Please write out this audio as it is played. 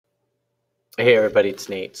Hey everybody, it's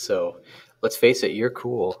Nate. So let's face it, you're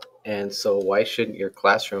cool. And so why shouldn't your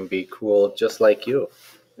classroom be cool just like you?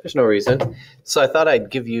 There's no reason. So I thought I'd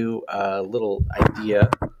give you a little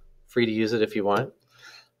idea, free to use it if you want,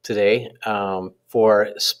 today for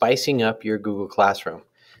spicing up your Google Classroom.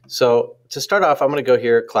 So to start off, I'm going to go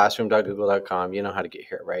here, classroom.google.com. You know how to get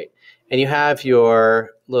here, right? And you have your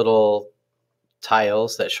little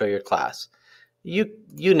tiles that show your class. You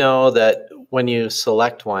know that when you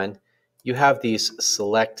select one, you have these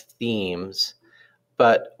select themes,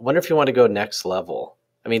 but I wonder if you want to go next level.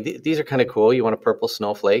 I mean, these are kind of cool. You want a purple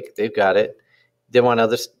snowflake, they've got it. They want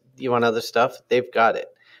other You want other stuff, they've got it.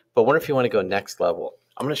 But I wonder if you want to go next level.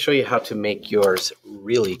 I'm going to show you how to make yours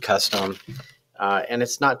really custom, and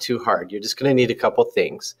it's not too hard. You're just going to need a couple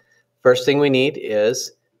things. First thing we need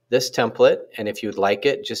is this template, and if you'd like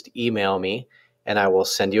it, just email me, and I will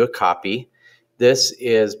send you a copy. This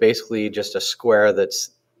is basically just a square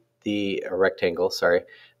that's a rectangle, sorry,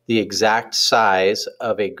 the exact size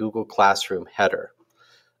of a Google Classroom header.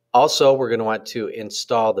 Also, we're going to want to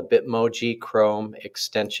install the Bitmoji Chrome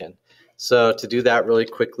extension. So to do that really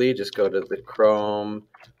quickly, just go to the Chrome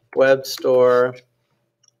Web Store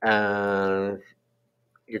and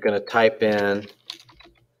you're going to type in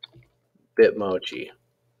Bitmoji,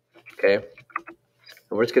 okay? And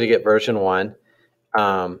we're just going to get version 1.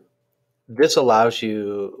 This allows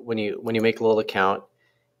you, when you make a little account,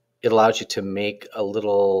 it allows you to make a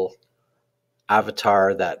little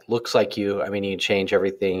avatar that looks like you. I mean, you can change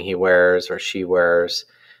everything he wears or she wears,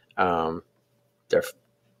 um, their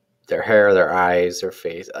their hair, their eyes, their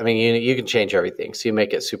face. I mean, you can change everything. So you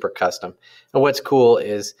make it super custom. And what's cool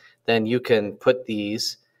is then you can put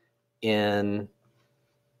these in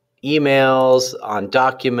emails, on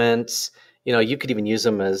documents. You know, you could even use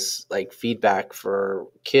them as like feedback for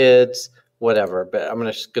kids, whatever. But I'm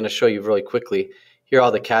going to show you really quickly. Here are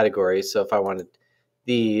all the categories. So if I wanted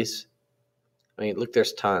these, I mean, look,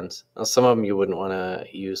 there's tons. Now, some of them you wouldn't want to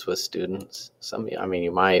use with students. Some, I mean,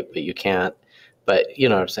 you might, but you can't. But you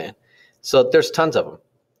know what I'm saying. So there's tons of them.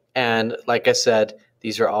 And like I said,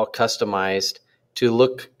 these are all customized to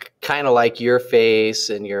look kind of like your face,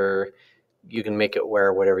 and you can make it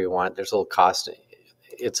wear whatever you want. There's a little cost.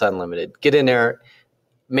 It's unlimited. Get in there,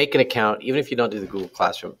 make an account. Even if you don't do the Google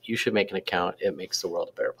Classroom, you should make an account. It makes the world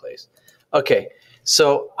a better place. Okay,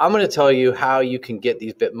 so I'm going to tell you how you can get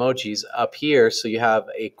these Bitmojis up here so you have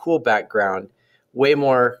a cool background, way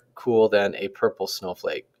more cool than a purple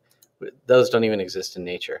snowflake. Those don't even exist in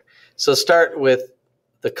nature. So start with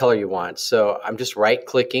the color you want. So I'm just right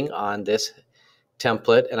clicking on this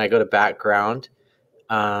template and I go to background.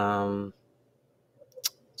 Let's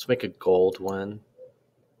make a gold one.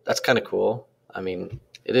 That's kind of cool. I mean,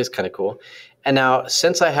 it is kind of cool. And now,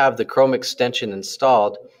 since I have the Chrome extension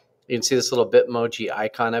installed, you can see this little Bitmoji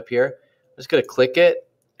icon up here. I'm just going to click it,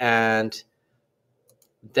 and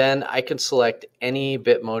then I can select any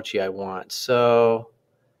Bitmoji I want. So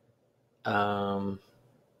I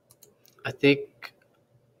think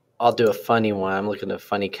I'll do a funny one. I'm looking at a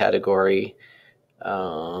funny category. That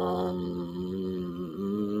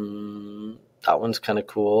one's kind of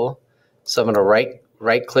cool. So I'm going to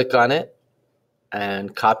right click on it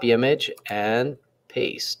and copy image and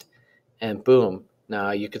paste, and boom.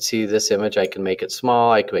 Now you can see this image. I can make it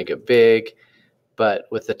small, I can make it big, but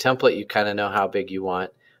with the template you kind of know how big you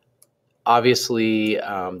want. Obviously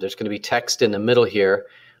there's going to be text in the middle here,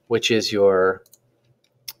 which is your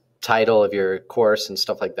title of your course and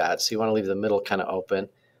stuff like that. So you want to leave the middle kind of open.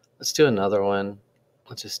 Let's do another one.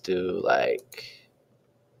 Let's just do like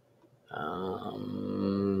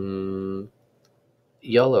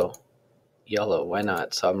yellow. Why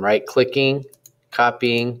not? So I'm right clicking,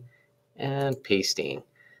 copying, and pasting.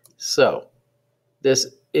 So now this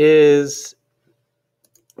is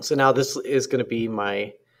going to be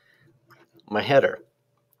my header.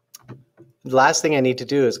 The last thing I need to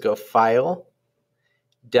do is go File,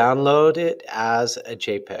 download it as a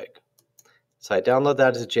JPEG. So I download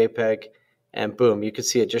that as a JPEG, and boom, you can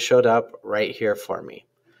see it just showed up right here for me.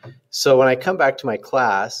 So when I come back to my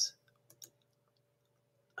class,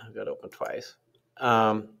 I've got to open twice.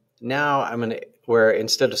 Now I'm going to, where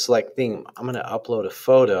instead of select theme, I'm going to upload a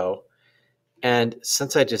photo. And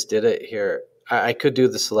since I just did it here, I could do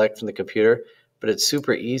the select from the computer, but it's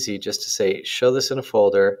super easy just to say, show this in a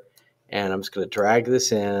folder. And I'm just going to drag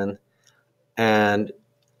this in, and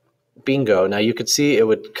bingo. Now you could see it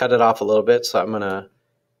would cut it off a little bit. So I'm going to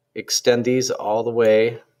extend these all the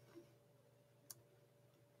way.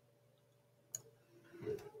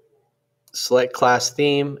 Select class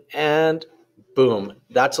theme, and boom,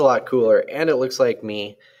 that's a lot cooler. And it looks like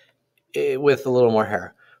me with a little more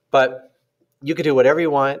hair. But you could do whatever you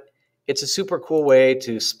want. it's a super cool way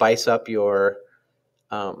to spice up your,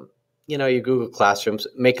 your Google Classrooms,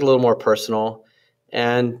 make it a little more personal,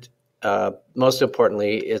 and most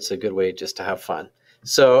importantly, it's a good way just to have fun.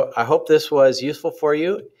 So I hope this was useful for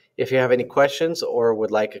you. If you have any questions or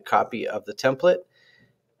would like a copy of the template,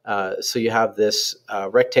 so you have this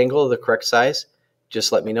rectangle of the correct size,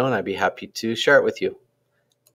 just let me know and I'd be happy to share it with you.